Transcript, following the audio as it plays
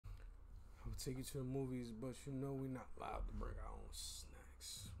take you to the movies, but you know we're not allowed to bring our own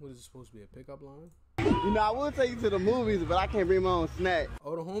snacks. What is it supposed to be, a pickup line? You know, I will take you to the movies, but I can't bring my own snack.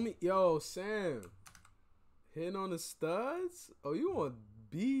 Oh, the homie, yo, Sam, hitting on the studs? Oh, you on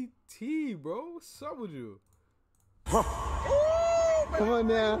BT, bro? What's up with you? Ooh, come on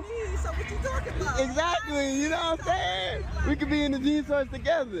now. So what you talking about? Exactly, you know what I'm saying? We could be in the jeans stores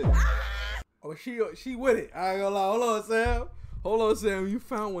together. Oh, she with it. I ain't gonna lie. Hold on, Sam. Hold on, Sam. You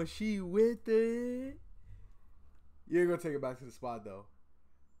found one. She with it. You ain't gonna take it back to the spot though.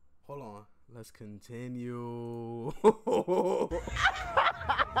 Hold on. Let's continue. You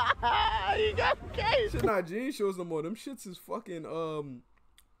got case. Shit not jean shorts no more. Them shits is fucking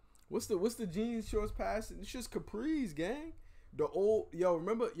what's the jean shorts past? It's just capris, gang. The old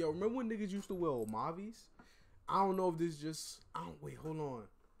remember when niggas used to wear Mavis? I don't know if this just wait, hold on.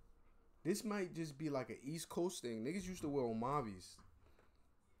 This might just be like an East Coast thing. Niggas used to wear Mavis.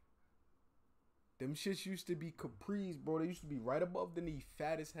 Them shits used to be capris, bro. They used to be right above the knee,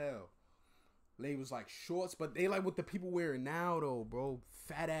 fat as hell. They was like shorts, but they like what the people wearing now though, bro.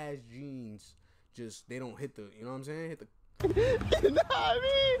 Fat ass jeans. Just they don't hit the, you know what I'm saying? Hit the You know what I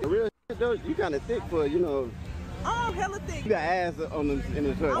mean? Real shit though, you kinda thick for, you know. Oh, hella thick. You got ass on them in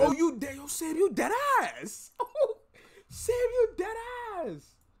the shirt. Oh, you dead, yo, Sam, you dead ass. Oh, Sam, you dead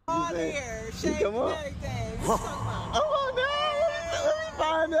ass. All there, shake and everything. What you talking about? Come on now, let me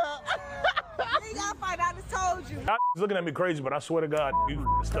find out. You ain't gotta find out, I just told you. Y'all looking at me crazy, but I swear to God, you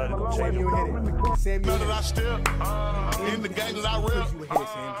started to Sam, you hit it. Sam, you hit it. I still in the game that I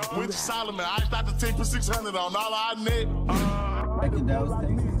rep. With Solomon, I stopped to take for 600 on all I net. Back in Dallas,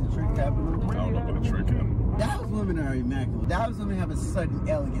 Texas, the trick capital. I don't know about the trick capital. Dallas women are immaculate. Dallas women have a sudden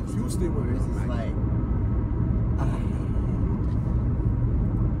elegance. Houston women, it's just like,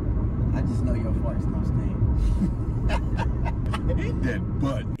 I just know your farts don't stink. Eat that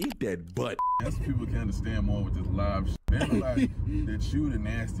butt. Eat that butt. That's what people can understand more with this live shit. They don't like that you the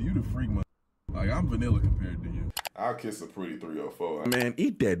nasty, you the freak mother. Like, I'm vanilla compared to you. I'll kiss a pretty 304. Man,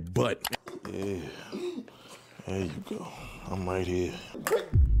 eat that butt. Yeah. There you go. I'm right here.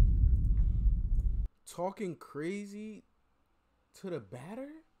 Talking crazy to the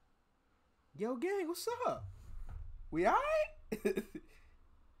batter? Yo, gang, what's up? We alright?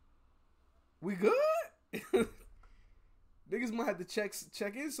 We good? Niggas might have to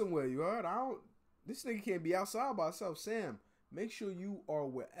check in somewhere, you heard? This nigga can't be outside by himself. Sam, make sure you are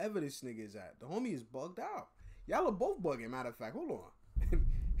wherever this nigga is at. The homie is bugged out. Y'all are both bugging, matter of fact. Hold on.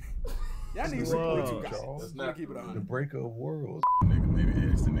 Y'all need support too, guys. Let's not keep it on. The breaker of worlds. Nigga maybe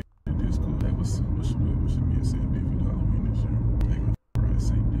ask the nigga at this school, hey, what should me and Sam do for Halloween this year? They gonna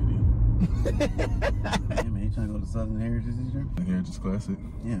St. Diddy. Yeah, man, you trying to go to Southern Heritage this year? Heritage Classic.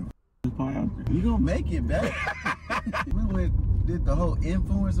 Yeah. You gonna make it back. We did the whole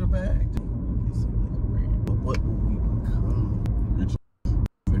influencer bag. What will we become? Rich.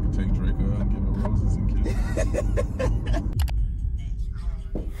 They could take Drake out and give her roses and kisses.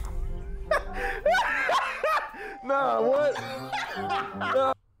 Nah, what?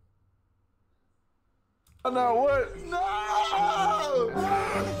 Nah, what? No!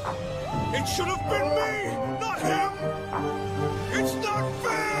 It should have been me, not him. It's not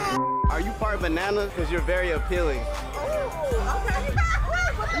fair. Are you part banana? Because you're very appealing. Okay.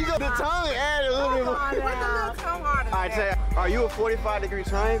 You got the tongue add a little bit more. Put the little tongue harder. All right, tell you, are you a 45-degree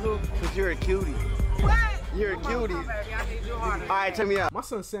triangle? Because you're a cutie. What? You're a cutie. Baby, I need you harder. All right, tell me out. My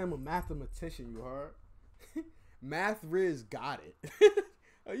son Sam a mathematician, you heard? Math Riz got it.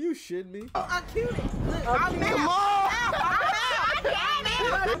 Are you shitting me? A cutie. Look, I'm mad. Come on!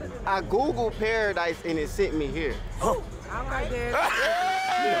 I get it. I Googled paradise and it sent me here. All right, then.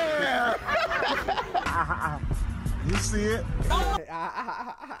 You see it?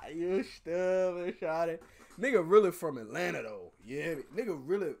 You stupid, shawty. Nigga really from Atlanta though. Yeah, nigga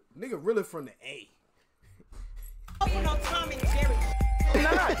really from the A. Open no Tom and Jerry.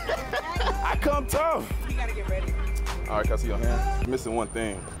 I come tough. You gotta get ready. All right, can I see your hand? You're missing one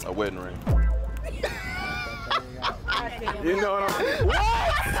thing, a wedding ring. You know what I'm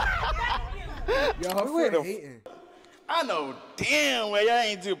Yo, her friend hating. I know damn well y'all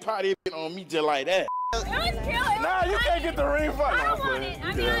ain't do party on me just like that. Nah, you can't get the ring for I don't want it.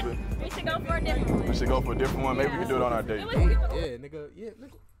 I mean, we should go for a different one. We should go for a different one. Maybe we can do it on our date. Yeah, nigga. Yeah,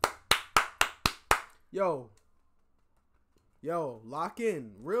 nigga. Yo, lock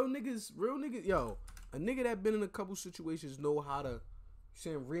in. Real niggas. Yo, a nigga that been in a couple situations know how to,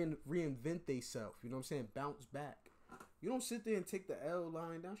 reinvent theyself. You know what I'm saying? Bounce back. You don't sit there and take the L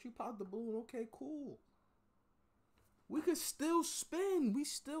line down. She popped the balloon. Okay, cool. We could still spin. We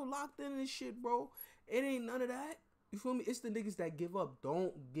still locked in this shit, bro. It ain't none of that. You feel me? It's the niggas that give up.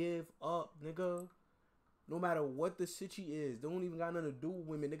 Don't give up, nigga. No matter what the situ is, don't even got nothing to do with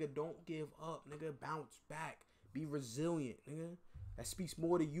women, nigga. Don't give up, nigga. Bounce back. Be resilient, nigga. That speaks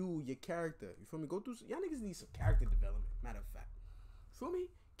more to you, your character. You feel me? Go through. Y'all niggas need some character development. Matter of fact, you feel me?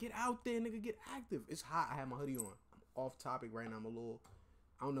 Get out there, nigga. Get active. It's hot. I have my hoodie on. I'm off topic right now. I'm a little.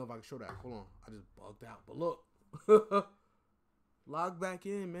 I don't know if I can show that. Hold on. I just bugged out. But look, log back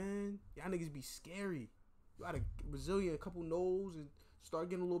in, man. Y'all niggas be scary. You gotta resilient, a couple no's, and start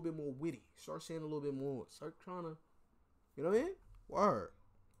getting a little bit more witty. Start saying a little bit more. Start trying to, you know what I mean? Word.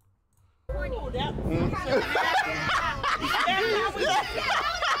 Yeah.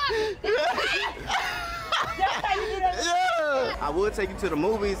 I would take you to the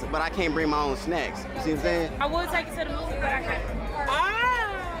movies, but I can't bring my own snacks. You see what I'm saying? I would take you to the movie, but I can't.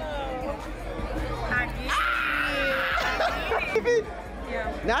 I get it.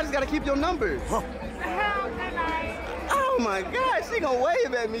 Yeah. Now I just gotta keep your number. Oh my God, she gonna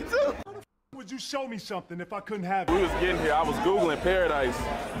wave at me too. Would you show me something if I couldn't have it? We was getting here, I was Googling paradise,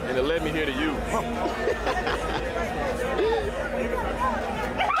 and it led me here to you.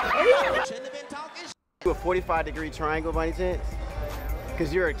 You a 45-degree triangle by any chance?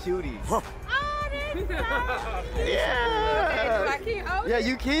 Cause you're a cutie. Yeah. Yeah,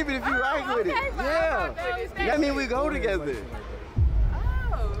 you keep it if you like with it. Yeah. That mean we go together.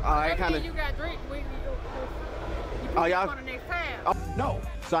 Oh, I kind of. You got drink. Oh, y'all. On the next time. Oh, no.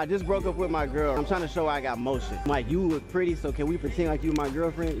 So I just broke up with my girl. I'm trying to show I got motion. Like, you look pretty, so can we pretend like you my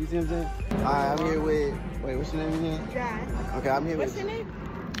girlfriend? You see what I'm saying? All right, I'm here with. Wait, what's your name again? Josh. Okay, I'm here What's with. your name?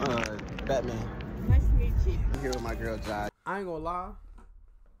 Batman. Nice to meet you. I'm here with my girl Josh. I ain't gonna lie.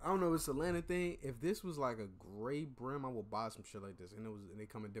 I don't know if it's a Atlanta thing. If this was like a gray brim, I would buy some shit like this. And they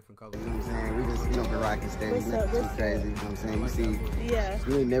come in different colors. You know what I'm saying? We just, been rocking steady. Nothing too crazy. You know what I'm saying? You see, Yeah.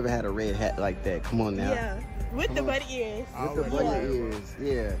 you ain't never had a red hat like that. Come on now. Yeah. With the bunny ears. With the bunny ears.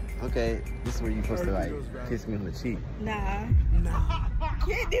 Yeah. Okay. This is where you supposed to like kiss me on the cheek. Nah.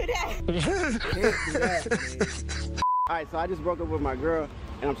 Can't do that. Can't do that, man. All right, so I just broke up with my girl,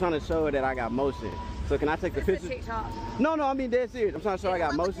 and I'm trying to show her that I got motion. So can I take the picture? No, I mean dead serious. I'm trying to show I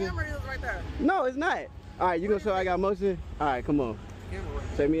got motion. The camera is right there. No, it's not. All right, you gonna show I got motion? All right, come on.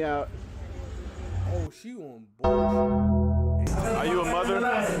 Check me out. Oh, she on bullshit. Are you a mother?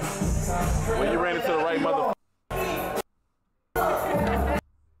 When you ran into the right mother.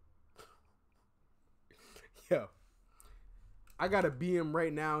 Yo, I got a BM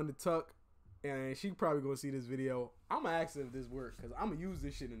right now in the tuck, and she probably gonna see this video. I'm gonna ask her if this works, cause I'm gonna use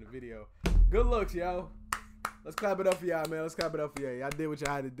this shit in the video. Good looks, yo. Let's clap it up for y'all, man. Let's clap it up for y'all. Y'all did what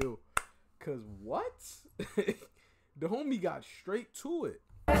y'all had to do. Cause what? The homie got straight to it.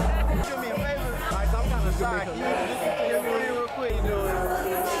 Do me a favor. All right, so I'm kind of sorry. Can you just hear me real quick? You know, my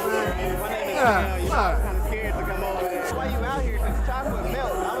name is Mel. You know, I'm kind of scared to come over there. Why you out here? This chocolate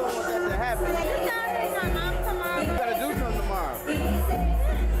melt. I don't want that to happen. You gotta do something tomorrow.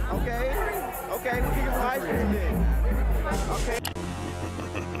 Okay. Okay, we can get some ice cream then. Okay.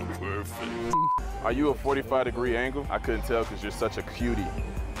 Perfect. Are you a 45-degree angle? I couldn't tell because you're such a cutie.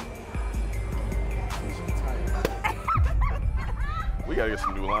 We gotta get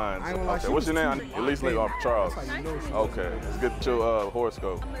some new lines. Okay, what's your name? At least like Charles. Okay, let's get your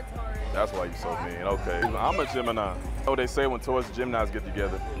horoscope. That's why you so mean. Okay, I'm a Gemini. Oh, they say when Taurus and Geminis get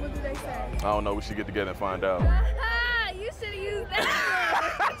together. What do they say? I don't know. We should get together and find out. You should have used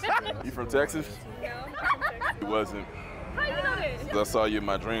that. You from Texas? Yeah, I'm from Texas. You wasn't. How you know this? I saw you in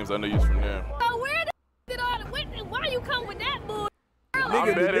my dreams. I knew you was from there. So where did all the why you come with that bull?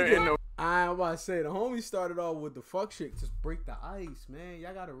 I'm better in the. I'm about to say, the homie started off with the fuck shit. Just break the ice, man.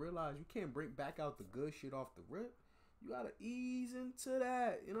 Y'all gotta realize you can't break back out the good shit off the rip. You gotta ease into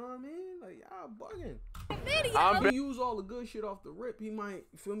that. You know what I mean? Like, y'all bugging. He use all the good shit off the rip. He might,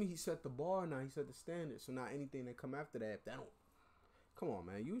 you feel me? He set the bar now. He set the standard. So now anything that come after that, if that don't. Come on,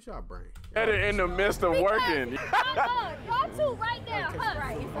 man. Use your brain. Better in the midst of working. Y'all two right now,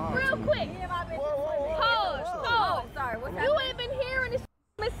 huh? Real quick. Pause. Sorry. You ain't been hearing this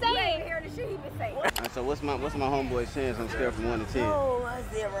been saying. Hearing the shit he been saying. So what's my homeboy's chance on a scale from 1 to 10? Oh,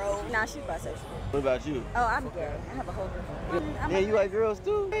 0. Nah, she's bisexual. What about you? Oh, I'm gay. I have a whole group. Yeah, you like girls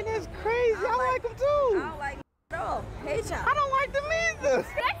too? Man, that's crazy. I like them too. I don't like no. Hey, y'all. I don't like them either.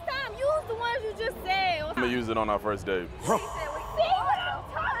 Next time, use the ones you just said. I'm gonna use it on our first date. See what I'm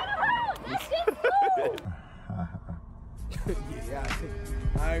talking about? That shit's cool. Yeah,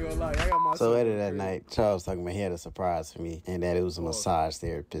 I ain't gonna lie. I got my. So later that night, Charles talking about he had a surprise for me and that it was a massage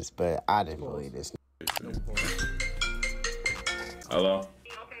therapist, but I didn't believe this. Hello?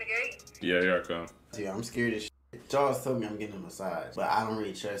 Yeah, here I come. Yeah, I'm scared as shit. Charles told me I'm getting a massage, but I don't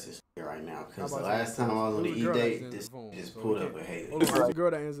really trust this shit right now because the last time I was on the E-date, this just pulled up with Haley. Hold on, there's a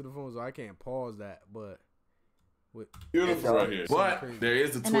girl that answered the phone, so I can't pause that, but... Beautiful right here. But there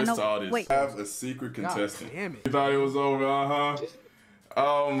is a twist to all this. Wait. I have a secret contestant. Damn it. You thought it was over,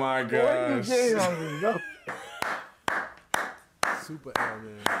 Oh my gosh. Super L,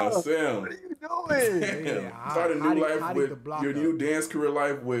 man. Sam. What are you doing? Start a new life with your new dance career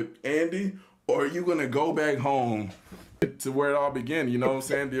life with Andy, or are you gonna go back home to where it all began? You know what I'm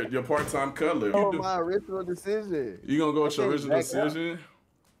saying? Your part-time cuddler. Oh, my original decision. You gonna go with your original decision?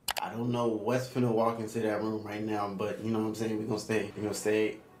 I don't know what's finna walk into that room right now, but you know what I'm saying? We're gonna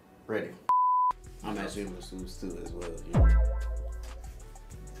stay ready. I'm actually in the suits too as well. You know?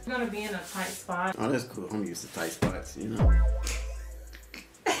 You're gonna be in a tight spot. Oh, that's cool. I'm used to tight spots, you know.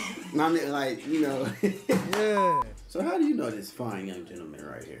 I mean, like, you know. Yeah. So how do you know this fine young gentleman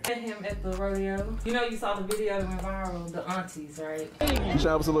right here? Met him at the rodeo. You know, you saw the video that went viral, the aunties, right? You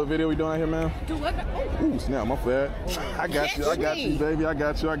show us a little video we doing here, man? Ooh, snap, my bad. I got you, baby. I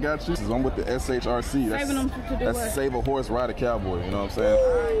got you. I'm with the SHRC. That's Save a Horse, Ride a Cowboy. You know what I'm saying?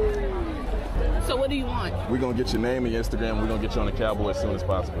 So what do you want? We're going to get your name and your Instagram. We're going to get you on the Cowboy as soon as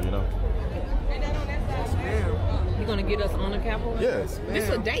possible, you know? You gonna get us on the Cowboy? Yes. This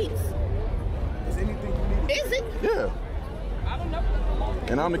a date. Is anything you need? Is it? Yeah. I don't know.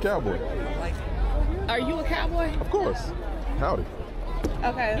 And I'm the Cowboy. Are you a cowboy? Of course. Howdy.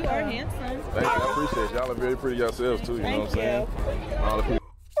 Okay. You are handsome. Thank you. I appreciate it. Y'all are very pretty yourselves, too. You know what I'm saying? All the people.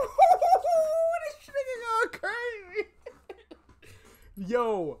 This nigga going crazy. Yo,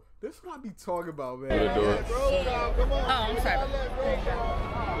 this is what I be talking about, man. Oh, I'm sorry.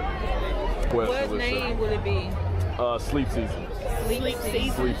 What name would it be? Sleep season. Sleep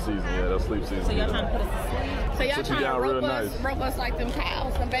season. Sleep season, yeah, that's sleep season. So y'all trying to put us to sleep? So y'all trying to rope us like them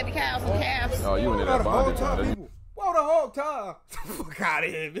cows, them baby cows and calves? Oh, you in that bondage time. Whoa, the whole time. Fuck out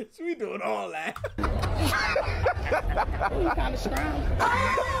of here, bitch. We doing all that. You kind of strong.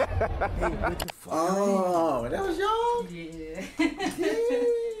 Oh, that was y'all? Yeah.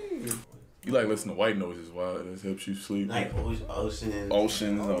 You like listen to white noises while it helps you sleep? Like oceans.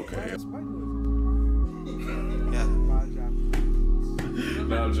 Oceans, okay. Yeah.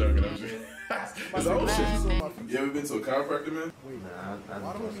 No, I'm joking. It's oceans. You ever been to a chiropractor, man? Nah, I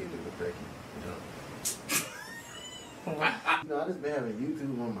don't want to do the breaking. You know, I just been having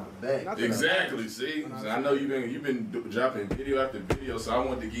YouTube on my back. Exactly. See, so I know you've been dropping video after video, so I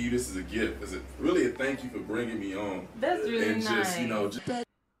wanted to give you this as a gift, as really a thank you for bringing me on. That's really and nice. Just, you know,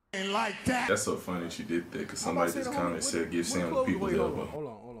 Like that. That's so funny she did that because somebody just commented said give Sam the people's elbow. Hold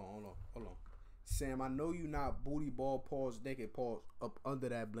on. Sam, I know you not booty ball paws, naked paws up under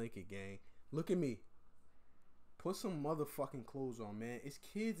that blanket, gang. Look at me. Put some motherfucking clothes on, man. It's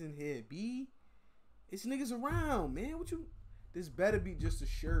kids in here, B. It's niggas around, man. What you? This better be just a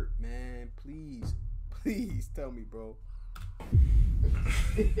shirt, man. Please tell me, bro.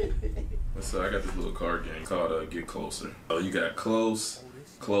 So I got this little card game called Get Closer. Oh, you got close,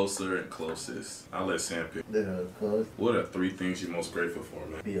 closer, and closest. I'll let Sam pick. Close. What are 3 things you're most grateful for,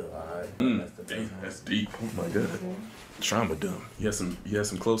 man? Be alive. Damn, that's deep. Oh my god. Trauma dumb. You had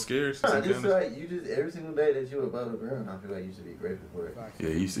some close scares? I just feel like you just every single day that you above the ground, I feel like you should be grateful for it. Yeah,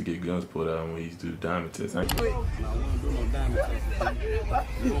 he used to get guns pulled out when he used to do the diamond test. I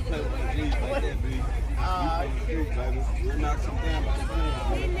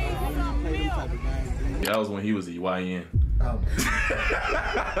that was when he was a YN.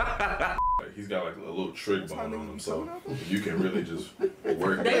 He's got like a little trick bone on him, so you can really just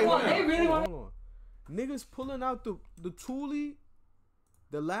work. They really want. Niggas pulling out the toolie,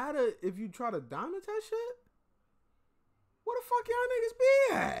 the ladder. If you try to diamond test shit, where the fuck y'all niggas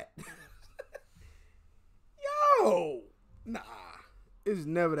be at? Yo, nah, it's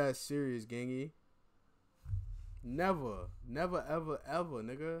never that serious, gangy. Never, ever,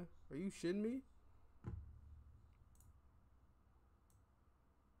 nigga. Are you shitting me?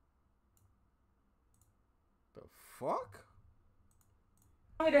 The fuck?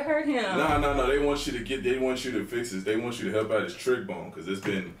 To hurt him. No. They want you to fix this. They want you to help out his trick bone because it's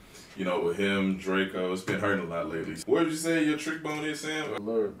been, you know, with him, Draco, it's been hurting a lot lately. Where did you say your trick bone is, Sam?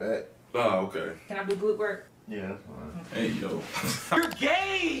 Lower back. Oh, okay. Can I do glute work? Yeah, that's fine. Hey, yo. You're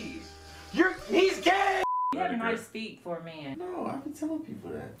gay! He's gay! You have nice feet for a man. No, I've been telling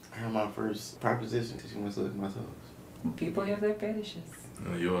people that. I had my first proposition because she wants to look at my toes. People have their fetishes.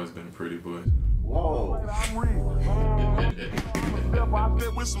 No, you always been a pretty boy. Whoa.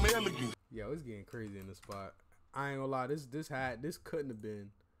 Yo, it's getting crazy in the spot. I ain't gonna lie, this couldn't have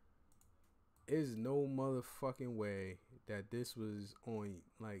been. There's no motherfucking way that this was on,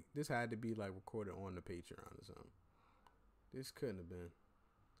 like, this had to be like recorded on the Patreon or something. This couldn't have been.